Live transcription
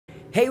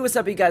Hey, what's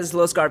up you guys, it's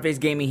Lil Scarface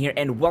Gaming here,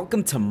 and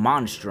welcome to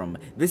Monstrum.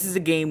 This is a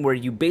game where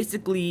you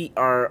basically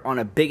are on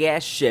a big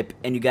ass ship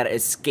and you gotta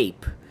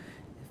escape.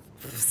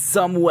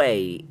 Some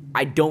way.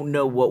 I don't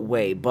know what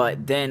way,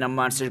 but then a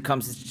monster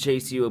comes to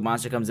chase you, a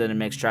monster comes in the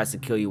mix, tries to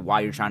kill you while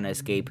you're trying to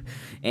escape,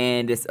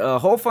 and it's a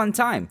whole fun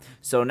time.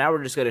 So now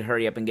we're just gonna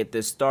hurry up and get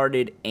this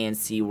started and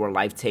see where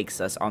life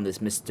takes us on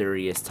this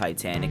mysterious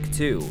Titanic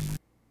 2.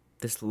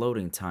 This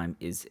loading time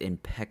is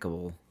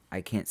impeccable.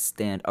 I can't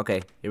stand.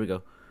 Okay, here we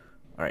go.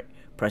 Alright,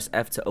 press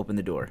F to open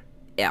the door.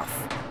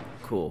 F.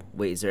 Cool.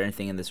 Wait, is there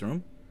anything in this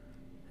room?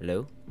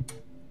 Hello?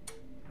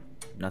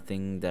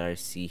 Nothing that I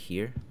see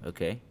here.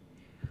 Okay.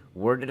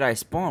 Where did I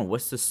spawn?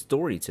 What's the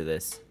story to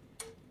this?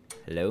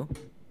 Hello?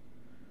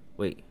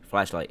 Wait,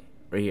 flashlight.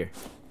 Right here.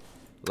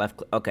 Left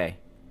click. Okay.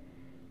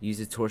 Use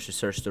the torch to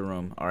search the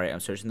room. Alright,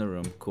 I'm searching the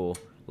room. Cool.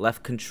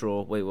 Left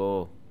control. Wait,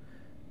 whoa.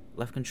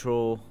 Left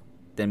control.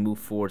 Then move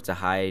forward to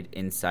hide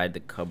inside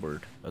the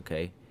cupboard.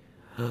 Okay.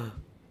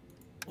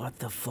 What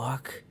the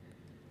fuck?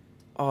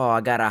 Oh,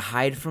 I gotta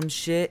hide from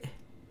shit?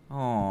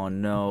 Oh,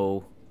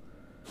 no.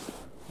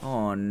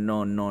 Oh,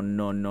 no, no,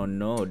 no, no,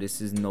 no.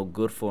 This is no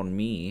good for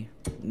me.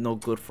 No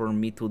good for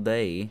me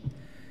today.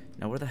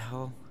 Now, where the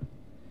hell?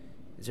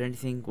 Is there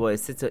anything? Well, it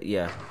sits up.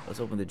 Yeah,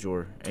 let's open the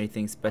drawer.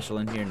 Anything special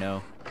in here?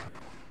 No.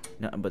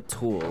 Nothing but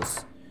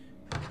tools.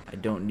 I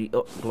don't need.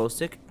 Oh, glow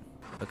stick?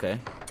 Okay.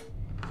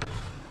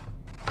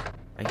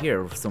 I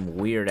hear some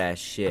weird ass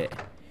shit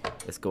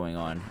that's going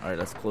on. All right,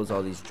 let's close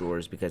all these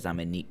drawers because I'm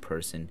a neat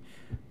person.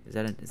 Is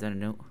that a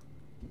note?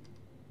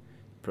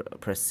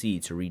 Press C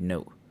to read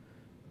note.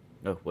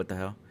 Oh, what the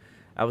hell?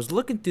 I was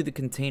looking through the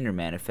container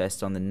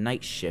manifest on the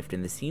night shift,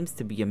 and there seems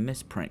to be a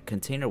misprint.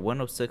 Container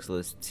 106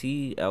 lists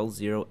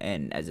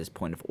TL0N as its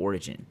point of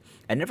origin.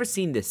 I've never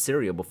seen this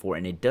serial before,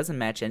 and it doesn't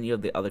match any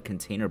of the other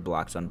container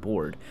blocks on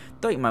board.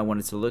 Thought you might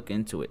want to look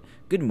into it.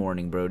 Good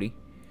morning, Brody.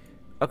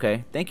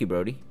 Okay, thank you,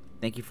 Brody.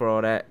 Thank you for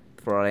all that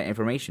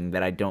information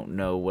that I don't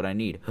know what I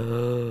need.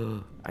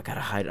 I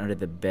gotta hide under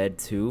the bed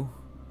too.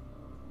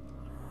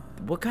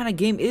 What kind of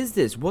game is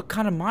this? What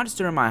kind of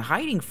monster am I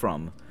hiding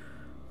from?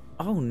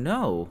 Oh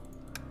no.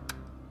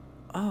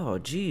 Oh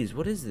geez,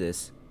 what is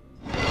this?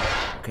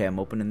 Okay, I'm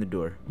opening the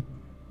door.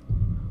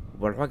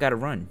 Where do I gotta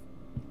run?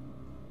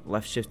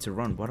 Left shift to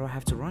run. Why do I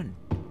have to run?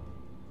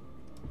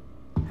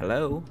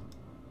 Hello?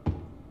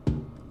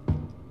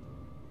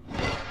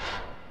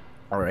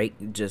 Alright,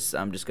 I'm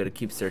just gonna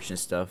keep searching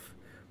stuff.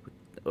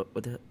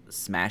 What the?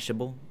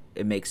 Smashable?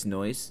 It makes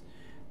noise?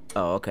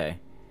 Oh, okay.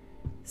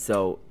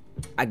 So,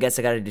 I guess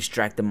I gotta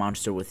distract the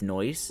monster with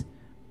noise.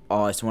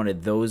 Oh, it's one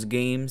of those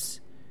games.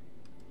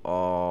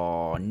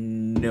 Oh,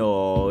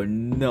 no,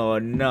 no,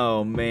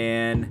 no,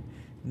 man.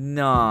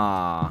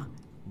 Nah.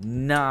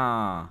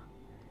 Nah.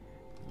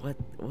 What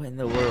in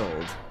the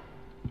world?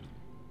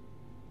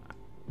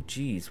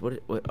 Jeez,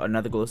 what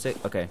another glow stick?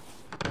 Okay.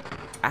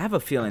 I have a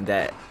feeling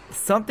that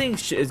something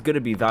is going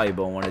to be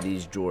valuable in one of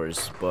these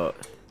drawers, but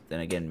then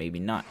again, maybe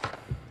not.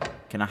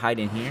 Can I hide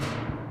in here?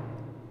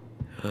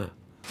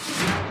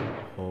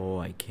 Oh,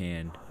 I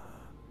can.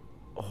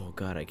 Oh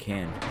God, I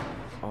can.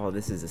 Oh,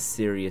 this is a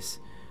serious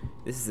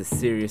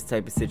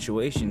type of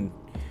situation.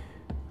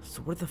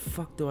 So where the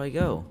fuck do I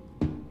go?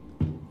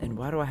 And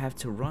why do I have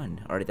to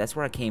run? Alright, that's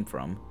where I came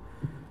from.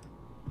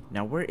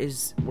 Now where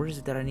is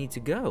it that I need to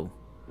go?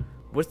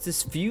 What's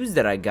this fuse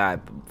that I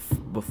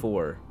got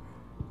before?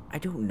 I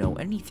don't know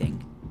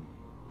anything.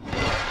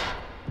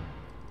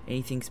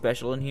 Anything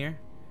special in here?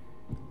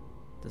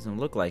 Doesn't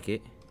look like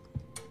it.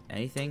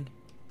 Anything?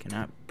 Can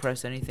I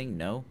press anything?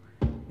 No.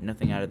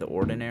 Nothing out of the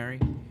ordinary.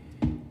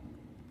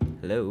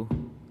 Hello?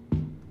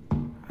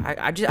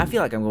 I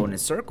feel like I'm going in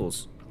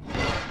circles.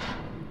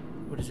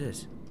 What is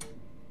this?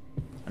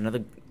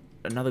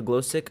 Another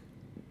glow stick?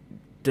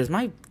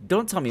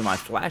 Don't tell me my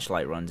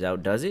flashlight runs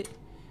out, does it?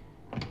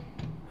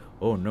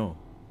 Oh no.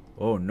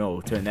 Oh no,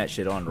 turn that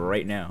shit on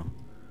right now.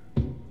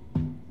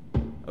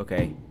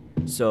 Okay.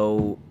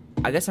 So,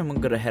 I guess I'm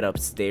gonna head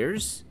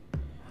upstairs.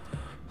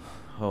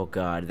 Oh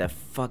God, that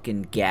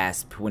fucking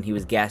gasp when he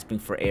was gasping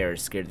for air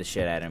scared the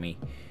shit out of me.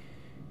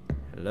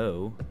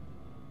 Hello?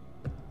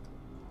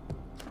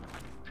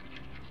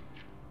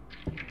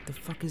 What the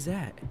fuck is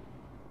that?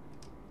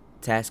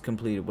 Task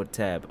completed. What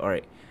tab?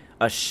 Alright.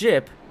 A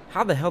ship?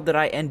 How the hell did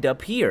I end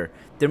up here?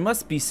 There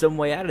must be some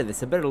way out of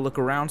this. I better look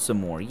around some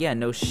more. Yeah,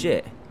 no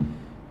shit.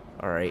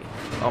 Alright.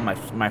 Oh,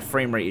 my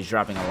frame rate is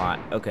dropping a lot.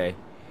 Okay.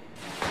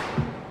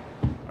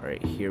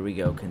 Alright, here we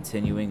go.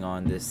 Continuing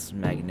on this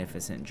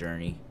magnificent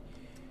journey.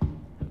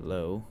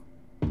 Hello?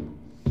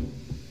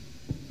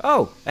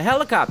 Oh, a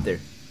helicopter!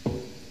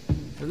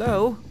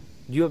 Hello?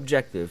 New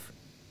objective.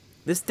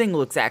 This thing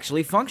looks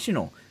actually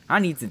functional. I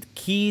need the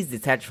keys,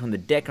 detach from the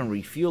deck and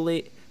refuel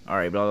it.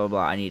 Alright, blah, blah,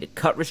 blah. I need to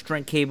cut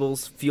restraint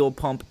cables, fuel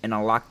pump, and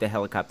unlock the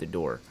helicopter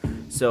door.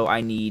 So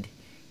I need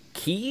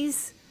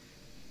keys?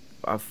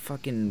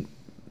 Fucking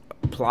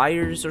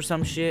pliers or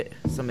some shit.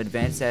 Some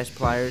advanced ass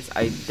pliers.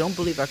 I don't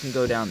believe I can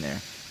go down there.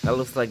 That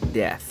looks like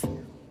death.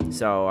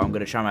 So I'm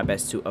going to try my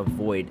best to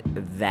avoid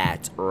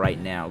that right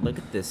now. Look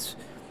at this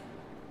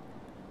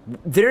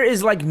There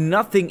is like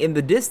nothing in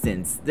the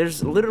distance.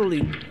 There's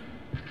literally...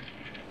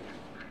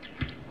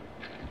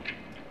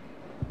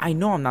 I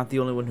know I'm not the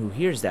only one who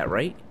hears that,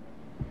 right?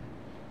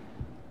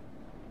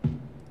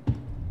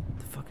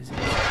 The fuck is it?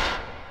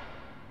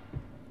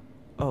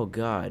 Oh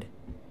god.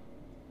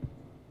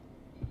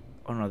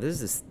 Oh no,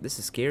 this is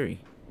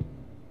scary.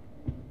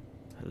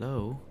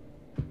 Hello?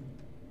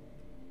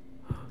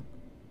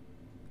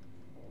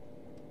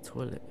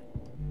 Toilet.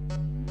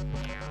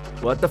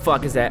 What the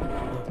fuck is that?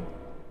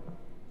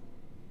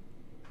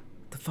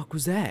 The fuck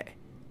was that?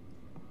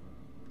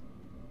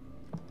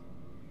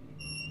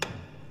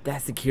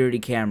 That security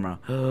camera.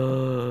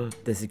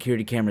 The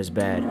security camera's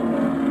bad.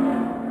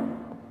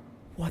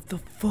 What the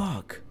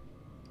fuck?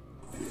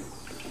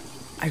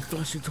 I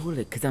flushed the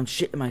toilet because I'm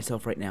shitting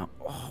myself right now.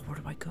 Oh, where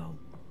do I go?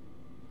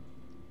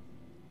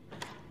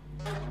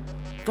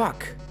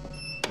 Fuck.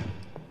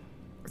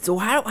 So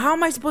how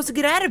am I supposed to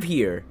get out of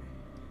here?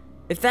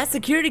 If that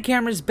security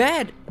camera is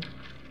bad.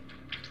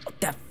 Oh,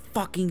 that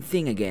fucking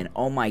thing again.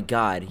 Oh my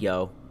god,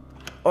 yo.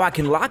 Oh, I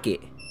can lock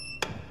it.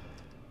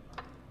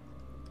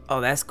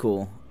 Oh, that's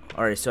cool.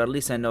 Alright, so at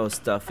least I know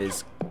stuff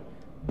is...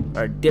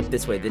 Alright, dip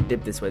this way,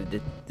 dip this way,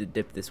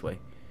 dip this way.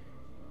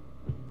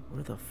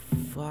 Where the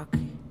fuck?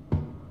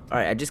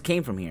 Alright, I just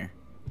came from here.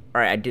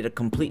 Alright, I did a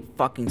complete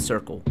fucking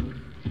circle.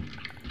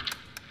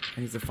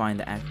 I need to find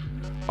the act.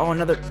 Oh,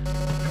 another...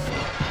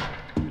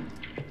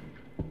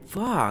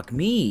 Fuck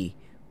me.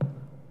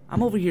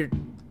 I'm over here.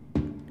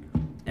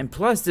 And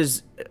plus,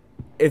 there's...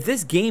 If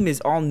this game is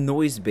all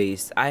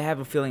noise-based, I have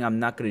a feeling I'm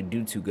not gonna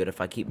do too good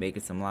if I keep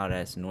making some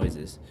loud-ass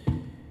noises.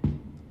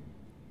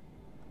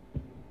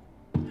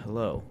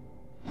 Hello.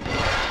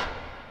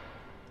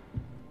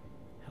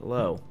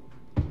 Hello.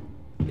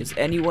 Is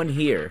anyone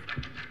here?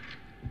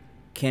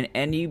 Can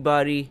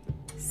anybody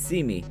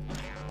see me?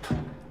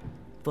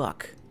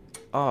 Fuck.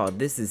 Oh,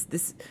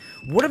 this.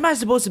 What am I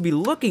supposed to be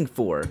looking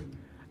for?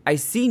 I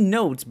see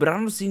notes, but I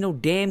don't see no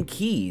damn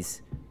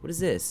keys. What is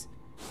this?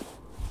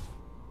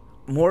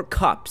 More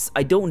cups.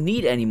 I don't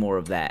need any more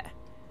of that.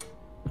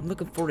 I'm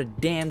looking for a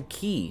damn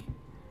key.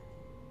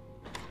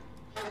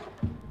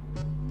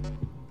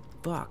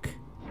 Fuck.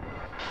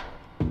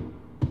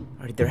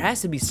 Alright, there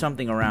has to be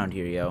something around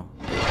here, yo.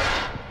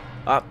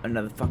 Up,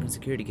 another fucking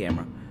security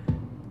camera.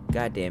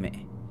 God damn it.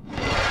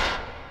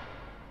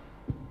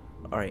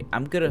 Alright,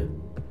 I'm gonna...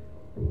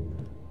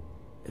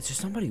 Is there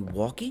somebody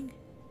walking?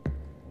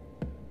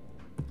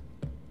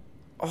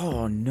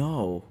 Oh,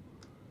 no.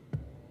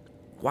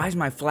 Why is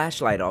my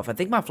flashlight off? I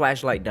think my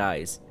flashlight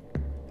dies.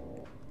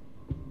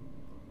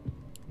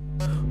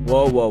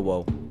 Whoa, whoa,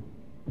 whoa.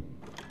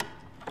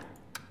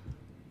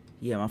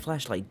 Yeah, my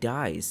flashlight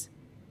dies.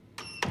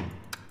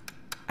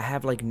 I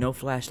have, like, no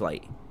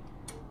flashlight.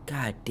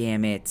 God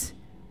damn it.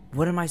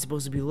 What am I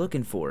supposed to be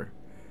looking for?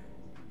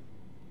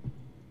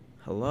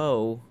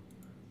 Hello?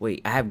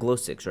 Wait, I have glow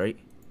sticks, right?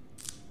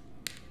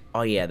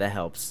 Oh, yeah, that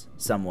helps.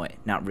 Somewhat.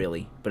 Not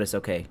really, but it's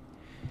okay.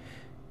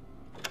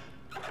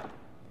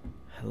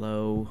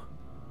 Hello?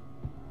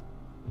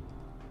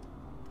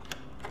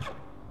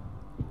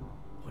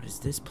 What is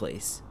this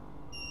place?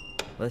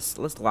 Let's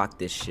lock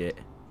this shit.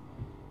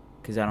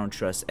 Because I don't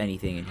trust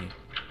anything in here.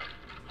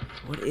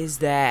 What is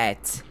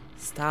that?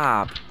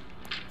 Stop.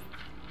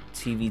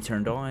 TV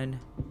turned on.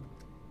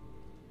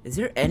 Is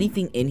there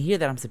anything in here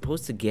that I'm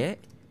supposed to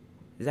get?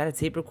 Is that a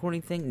tape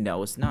recording thing?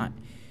 No, it's not.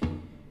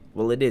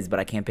 Well, it is, but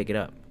I can't pick it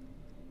up.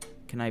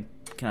 Can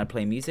I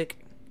play music?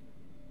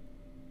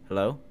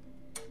 Hello?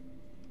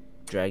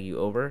 Drag you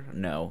over?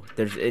 No.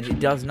 It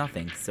does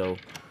nothing, so...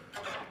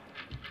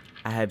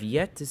 I have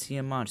yet to see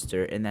a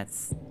monster, and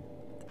that's...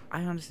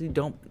 I honestly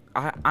don't...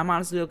 I'm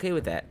honestly okay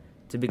with that,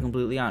 to be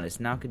completely honest.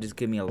 Now it could just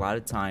give me a lot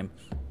of time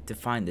to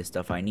find this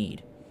stuff I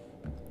need.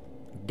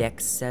 Deck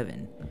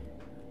 7.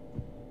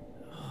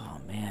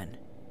 Oh, man.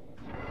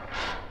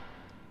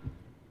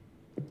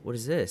 What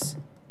is this?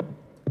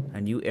 A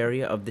new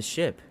area of the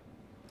ship.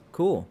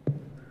 Cool.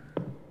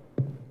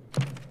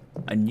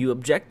 A new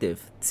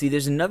objective. See,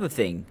 there's another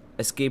thing.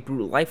 Escape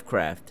route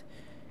Lifecraft.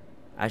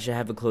 I should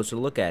have a closer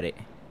look at it.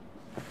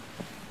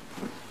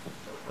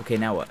 Okay,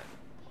 now what?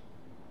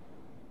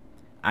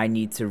 I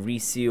need to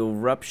reseal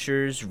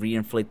ruptures,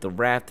 reinflate the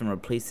raft, and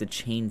replace the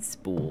chain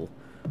spool.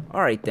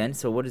 Alright then,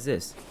 so what is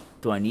this?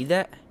 Do I need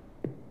that?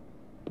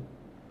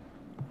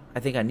 I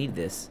think I need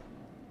this.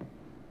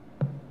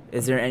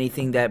 Is there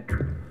anything that...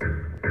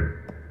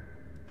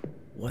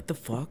 What the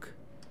fuck?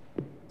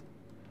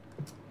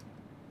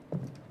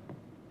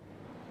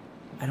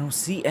 I don't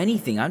see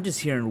anything. I'm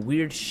just hearing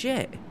weird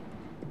shit.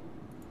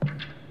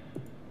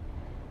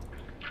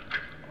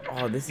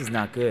 Oh, this is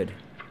not good.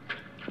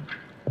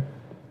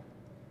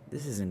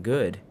 This isn't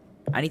good.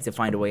 I need to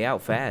find a way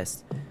out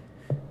fast.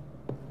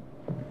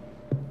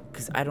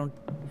 Because I don't...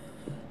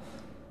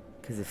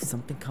 Because if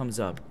something comes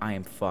up, I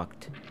am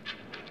fucked.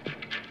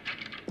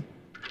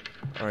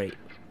 Alright.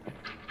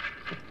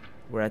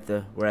 We're at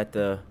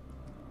the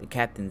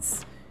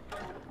captain's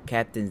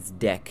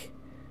deck.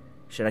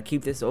 Should I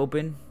keep this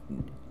open?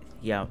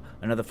 Yeah,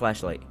 another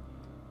flashlight.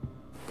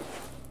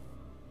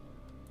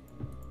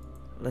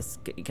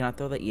 Can I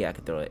throw that? Yeah, I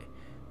can throw it.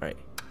 Alright.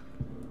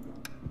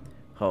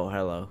 Oh,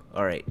 hello.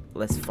 Alright,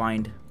 let's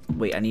find...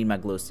 Wait, I need my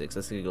glow sticks.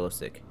 Let's get a glow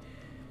stick.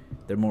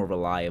 They're more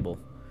reliable.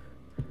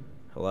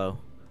 Hello?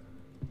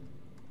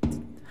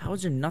 How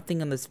is there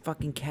nothing on this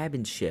fucking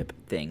cabin ship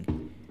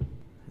thing?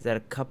 Is that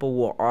a cup of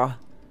water?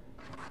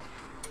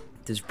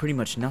 There's pretty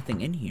much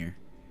nothing in here.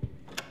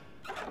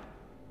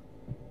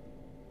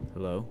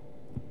 Hello?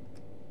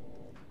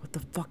 What the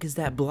fuck is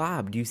that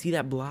blob? Do you see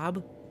that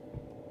blob?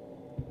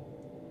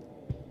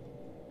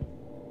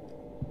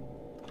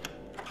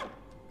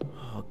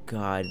 Oh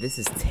god, this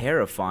is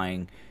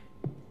terrifying.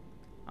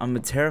 I'm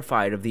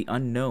terrified of the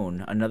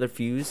unknown. Another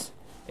fuse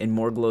and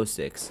more glow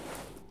sticks.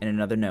 And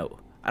another note.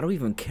 I don't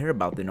even care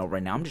about the note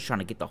right now. I'm just trying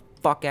to get the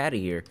fuck out of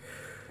here.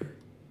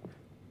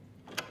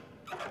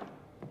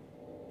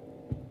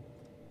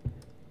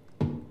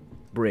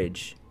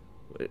 Bridge.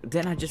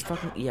 Then I just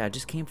fucking... Yeah, I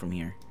just came from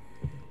here.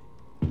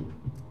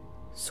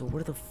 So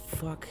where the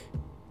fuck...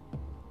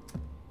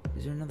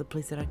 Is there another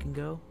place that I can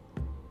go?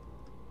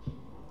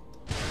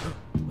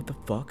 What the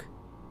fuck?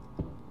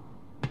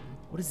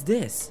 What is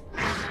this?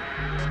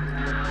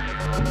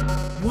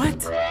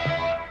 What?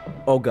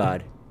 Oh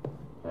god.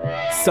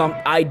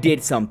 I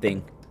did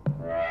something.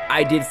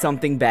 I did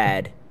something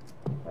bad.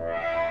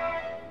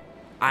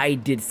 I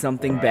did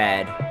something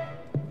bad.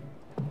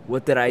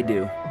 What did I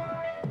do?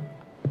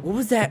 What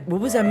was that?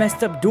 What was that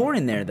messed up door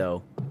in there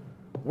though?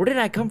 Where did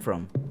I come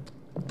from?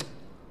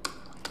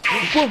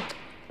 Whoa!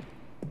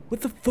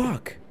 What the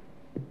fuck?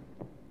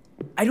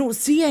 I don't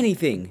see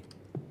anything.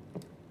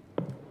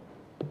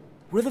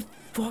 Where the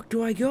fuck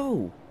do I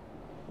go?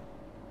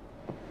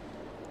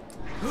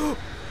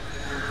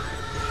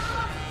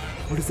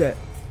 What is that?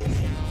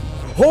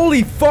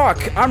 Holy fuck!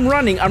 I'm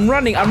running, I'm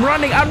running, I'm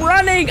running, I'm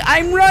running!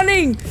 I'm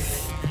running!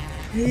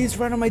 He's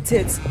right on my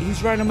tits.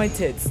 He's right on my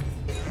tits.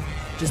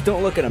 Just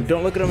don't look at him.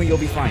 Don't look at him and you'll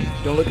be fine.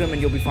 Don't look at him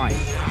and you'll be fine.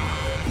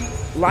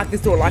 Lock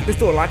this door, lock this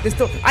door, lock this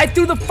door. I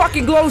threw the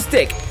fucking glow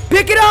stick!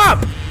 Pick it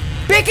up!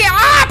 Pick it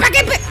up! I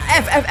can pick...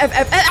 F.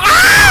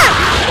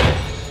 Ah!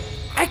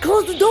 I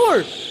closed the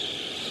door!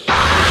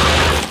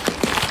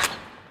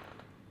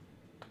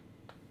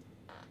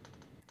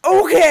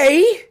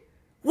 Okay!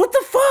 What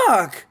the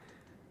fuck?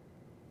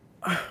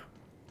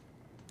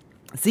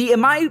 See,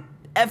 in my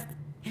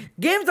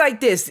games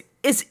like this,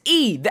 it's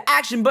E. The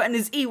action button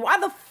is E. Why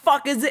the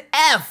fuck is it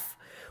F?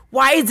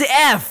 Why is it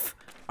F?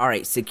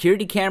 Alright,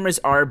 security cameras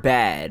are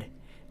bad.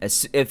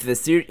 If the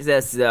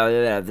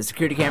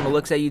security camera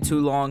looks at you too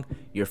long,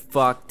 you're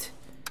fucked.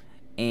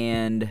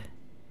 And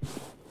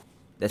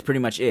that's pretty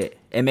much it.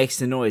 It makes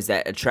the noise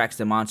that attracts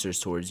the monsters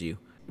towards you.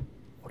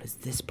 What is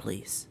this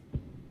place?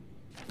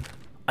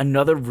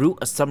 Another route,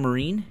 a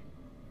submarine?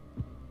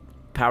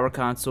 Power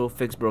console,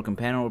 fix broken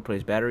panel,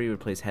 replace battery,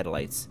 replace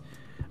headlights.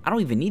 I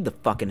don't even need the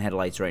fucking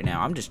headlights right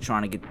now. I'm just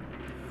trying to get...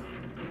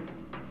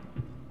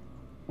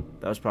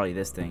 That was probably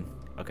this thing.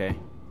 Okay.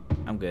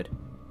 I'm good.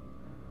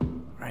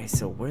 Alright,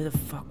 so where the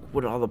fuck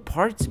would all the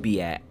parts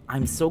be at?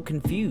 I'm so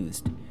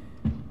confused.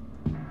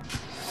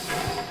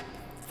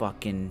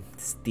 Fucking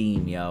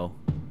Steam, yo.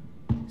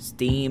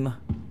 Steam.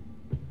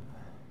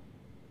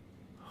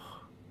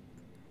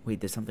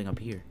 Wait, there's something up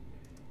here.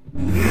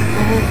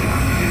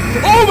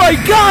 Oh my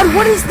god,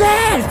 what is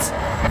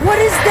that? What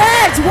is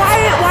that? Why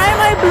am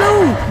I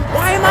blue?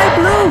 Why am I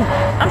blue?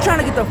 I'm trying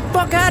to get the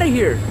fuck out of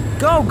here.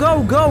 Go,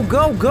 go, go,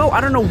 go, go.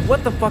 I don't know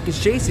what the fuck is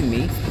chasing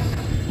me.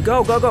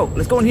 Go, go, go.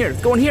 Let's go in here.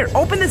 Let's go in here.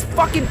 Open this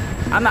fucking...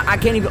 I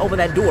can't even open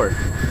that door.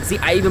 See,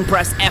 I even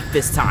pressed F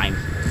this time.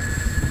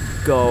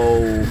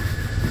 Go.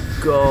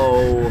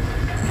 Go.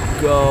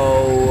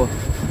 Go.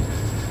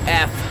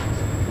 F.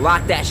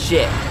 Lock that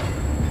shit.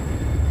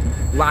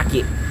 Lock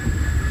it.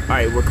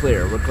 Alright, we're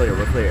clear. We're clear.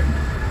 We're clear.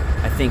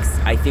 I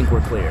think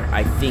we're clear.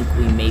 I think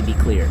we may be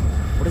clear.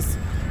 What is...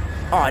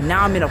 Oh,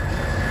 now I'm in a...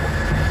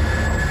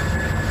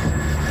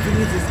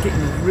 Things is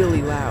getting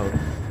really loud.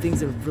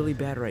 Things are really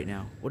bad right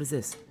now. What is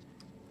this?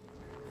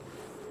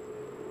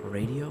 A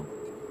radio?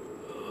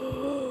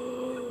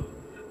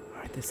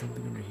 Alright, there's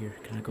something under here.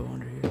 Can I go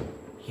under here?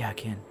 Yeah, I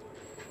can.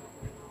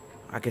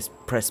 I guess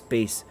press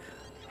space.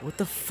 What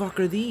the fuck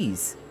are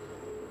these?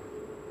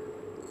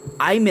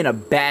 I'm in a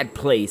bad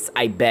place,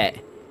 I bet.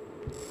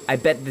 I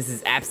bet this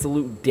is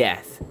absolute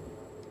death.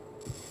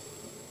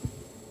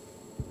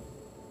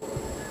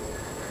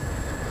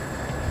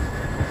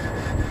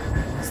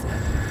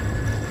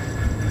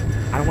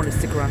 I don't want to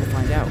stick around to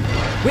find out.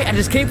 Wait, I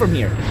just came from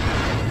here.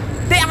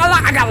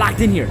 I got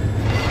locked in here.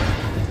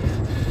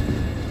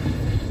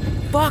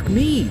 Fuck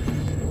me.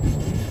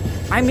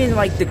 I'm in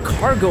like the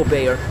cargo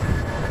bay or...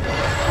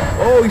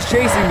 Oh, he's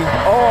chasing me.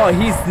 Oh,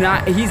 he's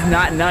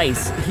not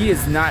nice. He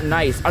is not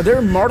nice. Are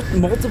there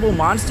multiple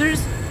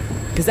monsters?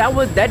 Because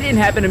that didn't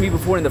happen to me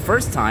before in the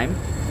first time.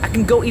 I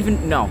can go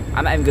even... No,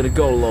 I'm not even going to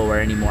go lower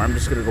anymore. I'm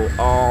just going to go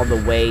all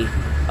the way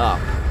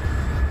up.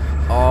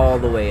 All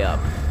the way up.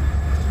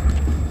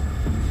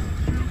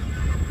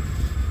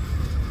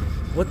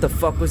 What the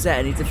fuck was that?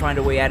 I need to find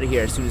a way out of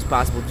here as soon as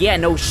possible. Yeah,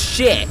 no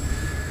shit.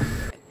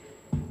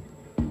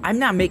 I'm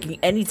not making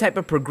any type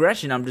of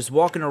progression. I'm just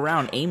walking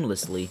around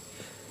aimlessly.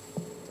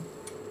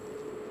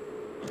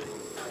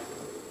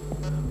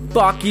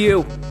 Fuck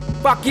you.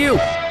 Fuck you.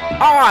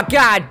 Oh,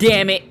 god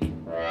damn it.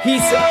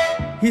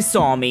 He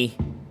saw me.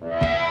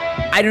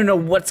 I don't know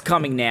what's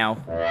coming now,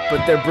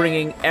 but they're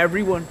bringing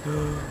everyone.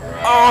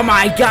 Oh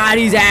my god,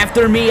 he's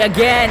after me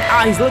again.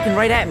 Ah, he's looking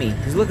right at me.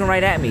 He's looking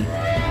right at me.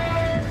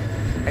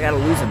 I gotta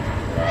lose him.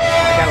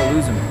 I gotta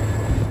lose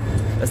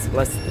him.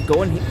 Let's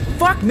go in here.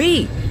 Fuck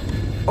me!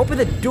 Open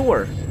the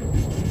door.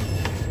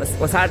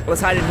 Let's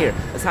hide in here.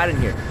 Let's hide in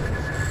here.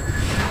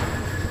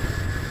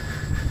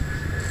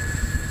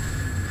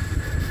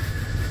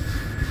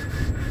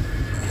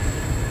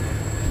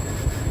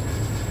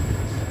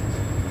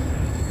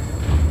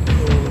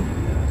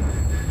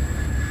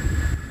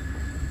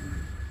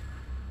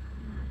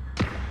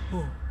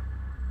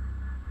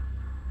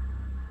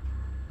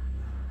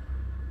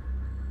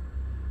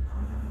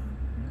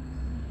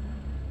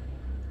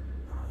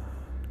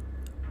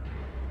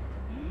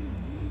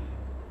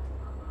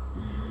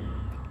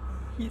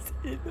 He's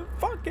in the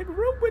fucking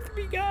room with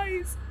me,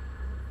 guys.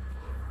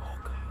 Oh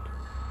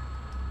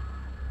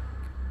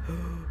god.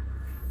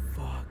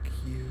 Fuck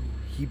you.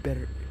 He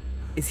better.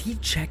 Is he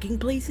checking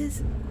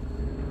places?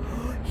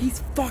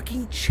 He's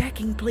fucking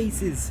checking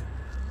places.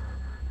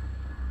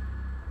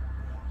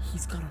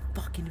 He's gonna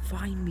fucking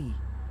find me.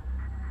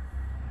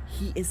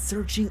 He is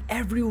searching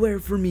everywhere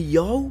for me,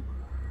 yo.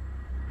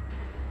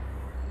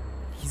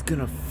 He's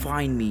gonna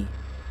find me.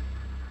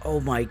 Oh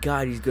my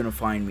god, he's gonna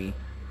find me.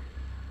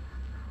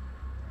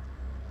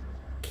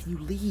 Can you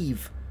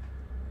leave?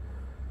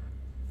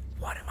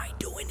 What am I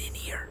doing in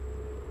here?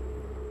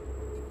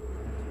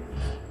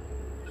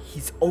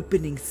 He's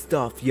opening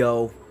stuff,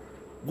 yo.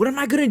 What am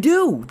I gonna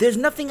do? There's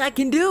nothing I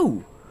can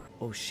do.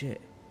 Oh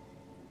shit.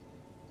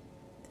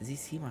 Does he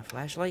see my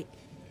flashlight?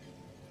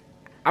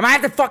 I'm gonna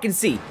have to fucking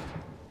see.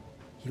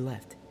 He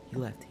left. He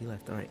left. He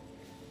left. Alright.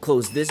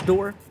 Close this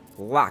door.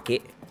 Lock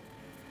it.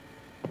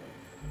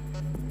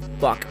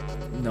 Fuck.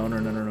 No, no,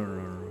 no, no, no, no,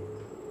 no.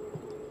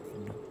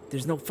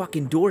 There's no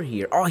fucking door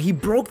here. Oh, he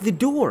broke the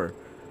door.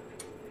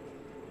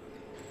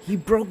 He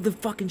broke the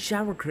fucking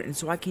shower curtain,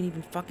 so I can't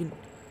even fucking...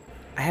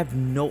 I have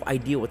no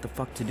idea what the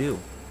fuck to do.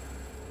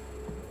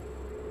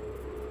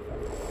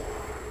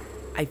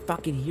 I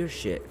fucking hear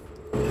shit.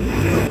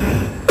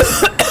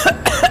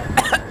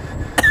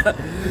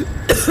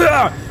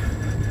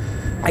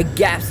 I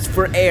gasped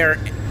for air.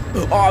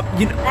 Oh,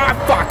 you know... Oh,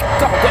 fuck.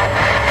 Go, go.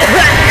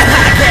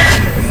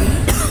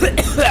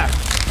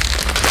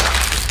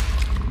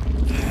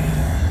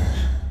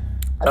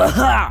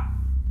 I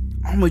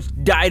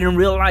almost died in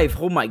real life.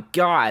 Oh my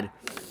god.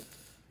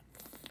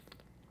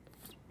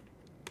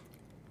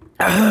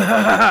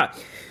 Oh,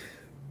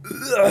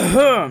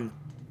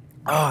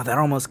 that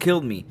almost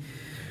killed me.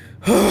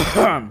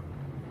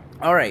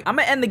 Alright, I'm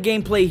gonna end the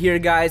gameplay here,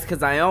 guys,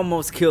 because I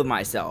almost killed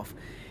myself.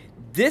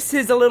 This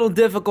is a little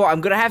difficult.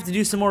 I'm gonna have to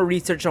do some more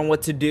research on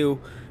what to do,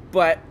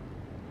 but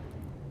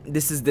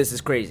this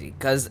is crazy,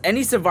 because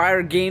any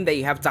survivor game that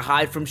you have to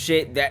hide from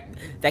shit,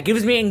 that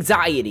gives me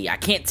anxiety. I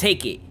can't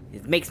take it.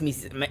 It makes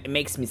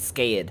me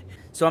scared.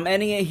 So I'm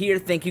ending it here.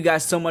 Thank you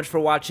guys so much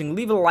for watching.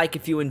 Leave a like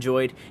if you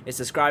enjoyed, and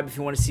subscribe if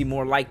you want to see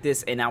more like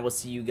this, and I will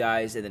see you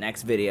guys in the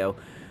next video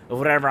of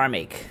whatever I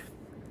make.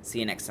 See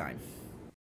you next time.